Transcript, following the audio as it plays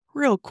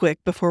Real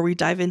quick before we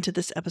dive into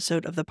this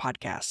episode of the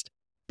podcast,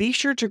 be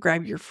sure to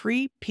grab your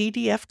free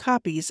PDF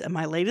copies of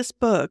my latest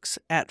books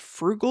at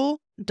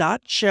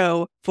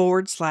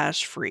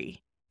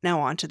frugal.show/free.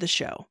 Now on to the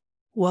show.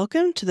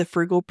 Welcome to the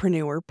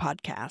Frugalpreneur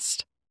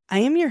podcast. I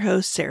am your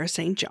host, Sarah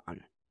St.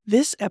 John.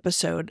 This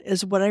episode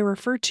is what I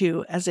refer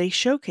to as a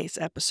showcase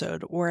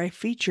episode where I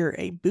feature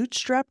a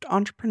bootstrapped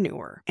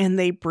entrepreneur and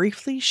they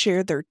briefly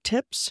share their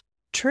tips,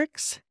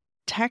 tricks,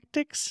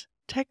 tactics,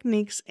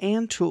 techniques,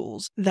 and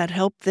tools that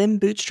help them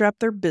bootstrap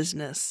their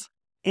business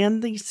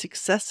and the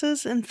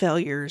successes and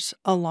failures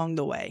along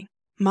the way.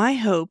 My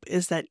hope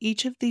is that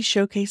each of these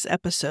showcase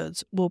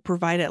episodes will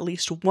provide at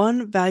least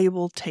one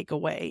valuable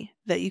takeaway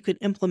that you could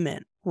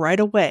implement right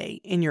away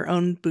in your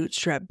own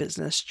bootstrap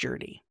business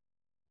journey.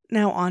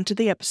 Now on to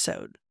the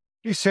episode.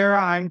 Hey,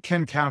 Sarah, I'm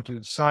Ken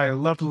Countess. I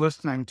love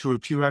listening to a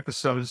few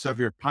episodes of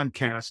your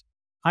podcast.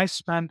 I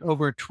spent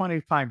over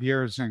 25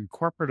 years in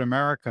corporate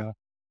America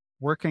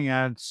working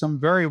at some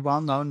very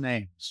well-known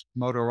names,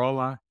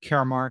 Motorola,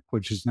 Caremark,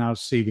 which is now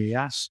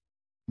CVS,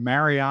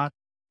 Marriott,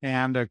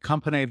 and a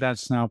company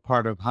that's now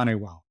part of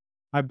Honeywell.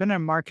 I've been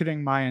in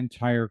marketing my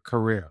entire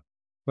career.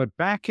 But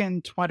back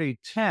in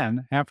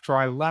 2010, after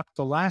I left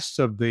the last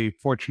of the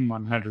Fortune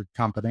 100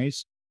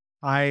 companies,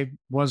 I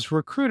was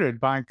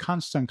recruited by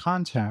Constant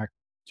Contact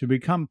to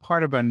become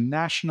part of a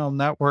national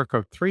network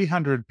of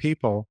 300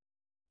 people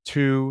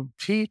to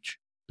teach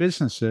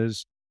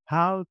businesses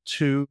how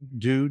to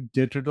do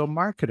digital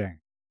marketing,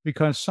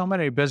 because so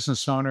many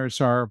business owners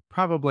are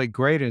probably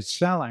great at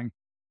selling,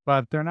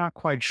 but they're not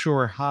quite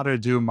sure how to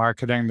do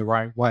marketing the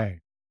right way.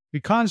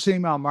 Because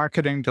email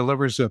marketing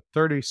delivers a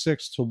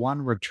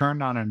 36-to-1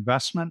 return on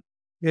investment,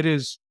 it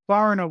is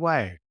far and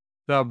away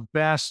the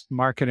best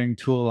marketing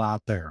tool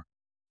out there.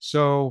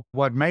 So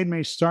what made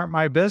me start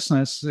my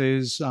business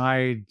is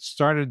I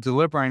started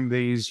delivering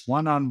these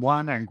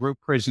one-on-one and group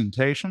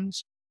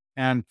presentations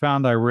and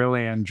found I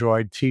really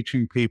enjoyed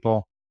teaching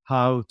people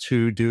how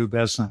to do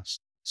business.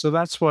 So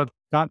that's what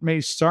got me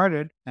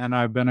started, and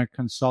I've been a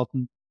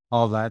consultant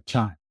all that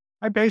time.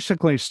 I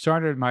basically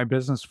started my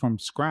business from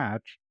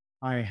scratch.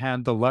 I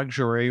had the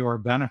luxury or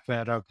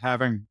benefit of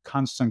having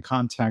Constant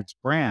Contact's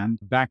brand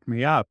back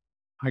me up.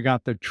 I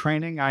got the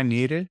training I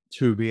needed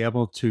to be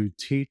able to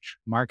teach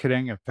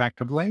marketing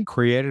effectively,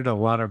 created a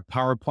lot of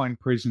PowerPoint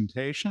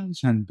presentations,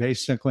 and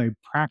basically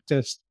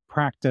practiced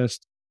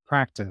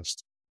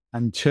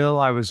until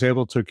I was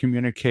able to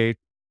communicate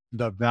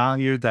the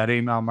value that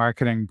email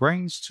marketing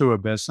brings to a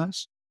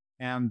business.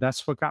 And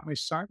that's what got me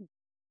started.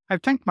 I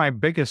think my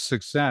biggest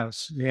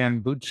success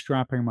in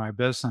bootstrapping my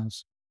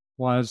business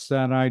was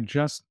that I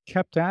just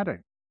kept at it,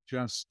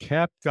 just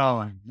kept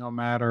going, no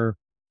matter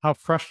how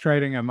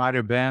frustrating it might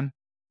have been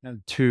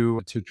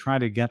to try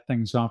to get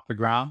things off the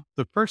ground.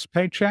 The first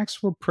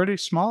paychecks were pretty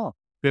small,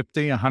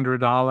 $50,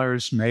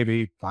 $100,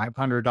 maybe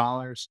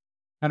 $500.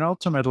 And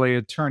ultimately,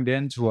 it turned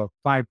into a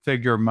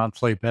 5-figure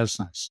monthly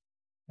business.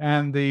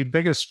 And the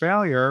biggest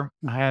failure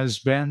has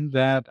been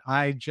that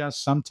I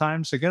just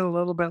sometimes get a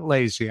little bit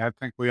lazy. I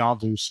think we all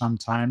do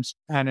sometimes.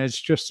 And it's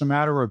just a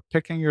matter of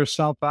picking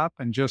yourself up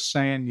and just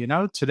saying,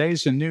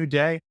 today's a new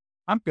day.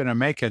 I'm going to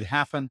make it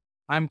happen.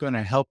 I'm going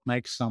to help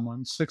make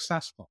someone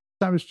successful.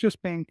 I was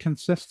just being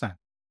consistent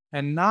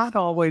and not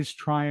always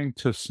trying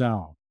to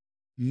sell.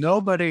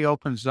 Nobody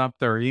opens up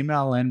their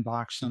email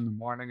inbox in the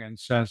morning and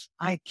says,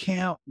 I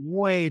can't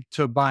wait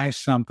to buy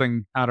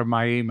something out of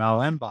my email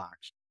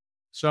inbox.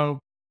 So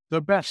the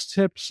best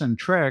tips and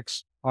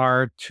tricks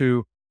are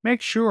to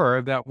make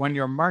sure that when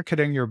you're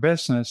marketing your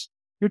business,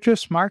 you're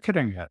just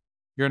marketing it.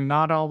 You're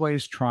not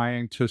always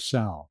trying to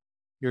sell.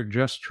 You're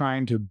just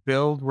trying to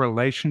build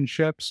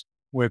relationships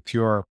with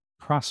your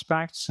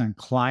prospects and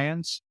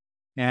clients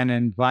and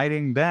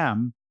inviting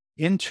them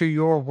into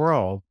your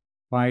world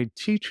by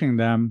teaching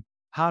them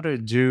how to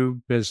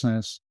do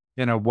business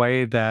in a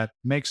way that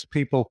makes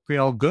people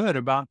feel good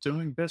about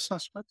doing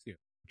business with you.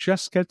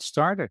 Just get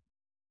started.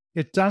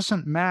 It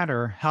doesn't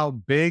matter how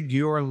big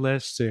your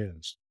list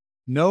is.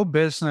 No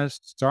business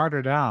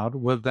started out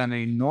with an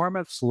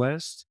enormous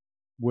list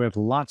with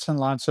lots and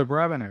lots of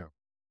revenue.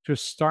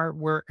 Just start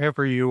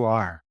wherever you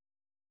are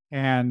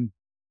and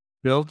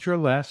build your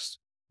list,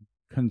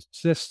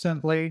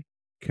 consistently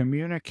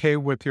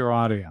communicate with your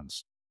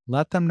audience.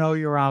 Let them know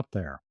you're out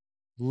there.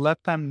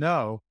 Let them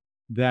know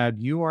that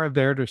you are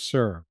there to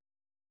serve.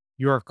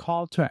 Your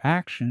call to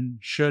action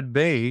should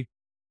be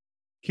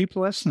keep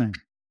listening,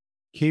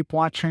 keep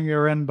watching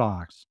your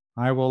inbox.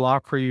 I will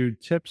offer you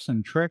tips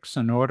and tricks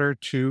in order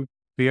to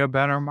be a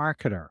better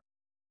marketer.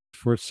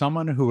 For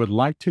someone who would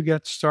like to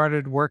get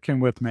started working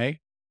with me,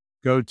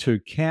 go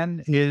to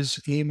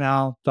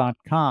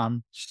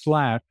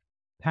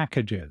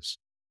kenisemail.com/packages.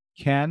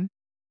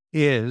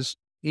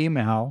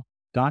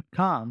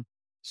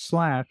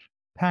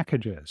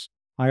 kenisemail.com/packages.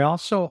 I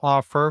also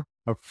offer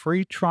a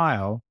free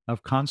trial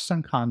of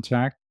Constant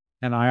Contact,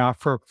 and I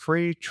offer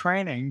free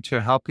training to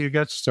help you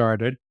get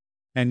started.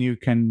 And you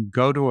can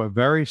go to a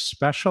very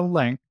special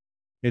link.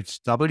 It's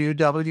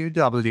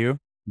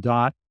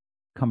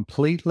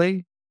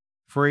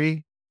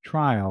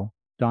www.completelyfreetrial.com.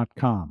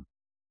 www.completelyfreetrial.com.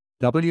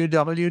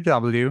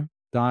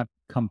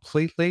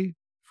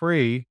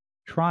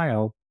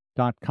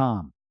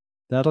 www.completelyfreetrial.com.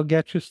 That'll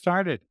get you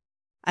started.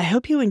 I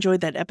hope you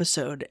enjoyed that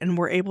episode and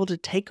were able to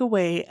take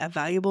away a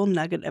valuable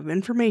nugget of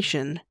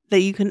information that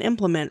you can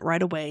implement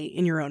right away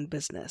in your own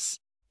business.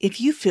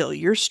 If you feel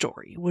your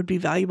story would be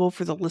valuable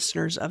for the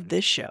listeners of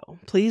this show,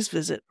 please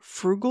visit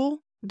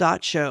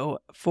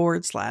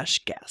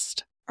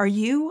frugal.show/guest. Are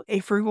you a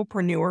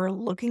frugalpreneur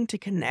looking to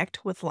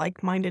connect with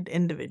like-minded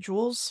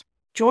individuals?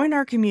 Join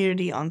our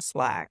community on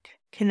Slack,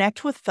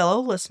 connect with fellow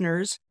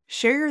listeners,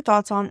 share your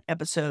thoughts on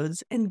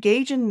episodes,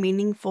 engage in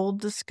meaningful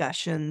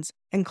discussions,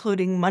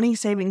 including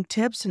money-saving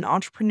tips and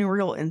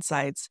entrepreneurial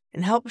insights,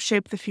 and help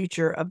shape the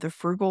future of the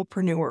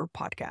Frugalpreneur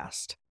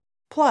podcast.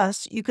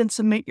 Plus, you can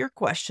submit your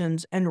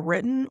questions in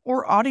written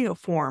or audio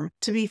form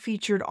to be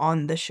featured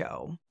on the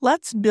show.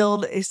 Let's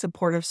build a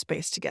supportive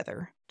space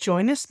together.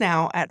 Join us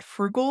now at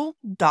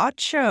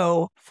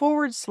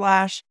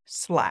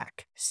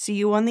frugal.show/Slack. See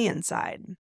you on the inside.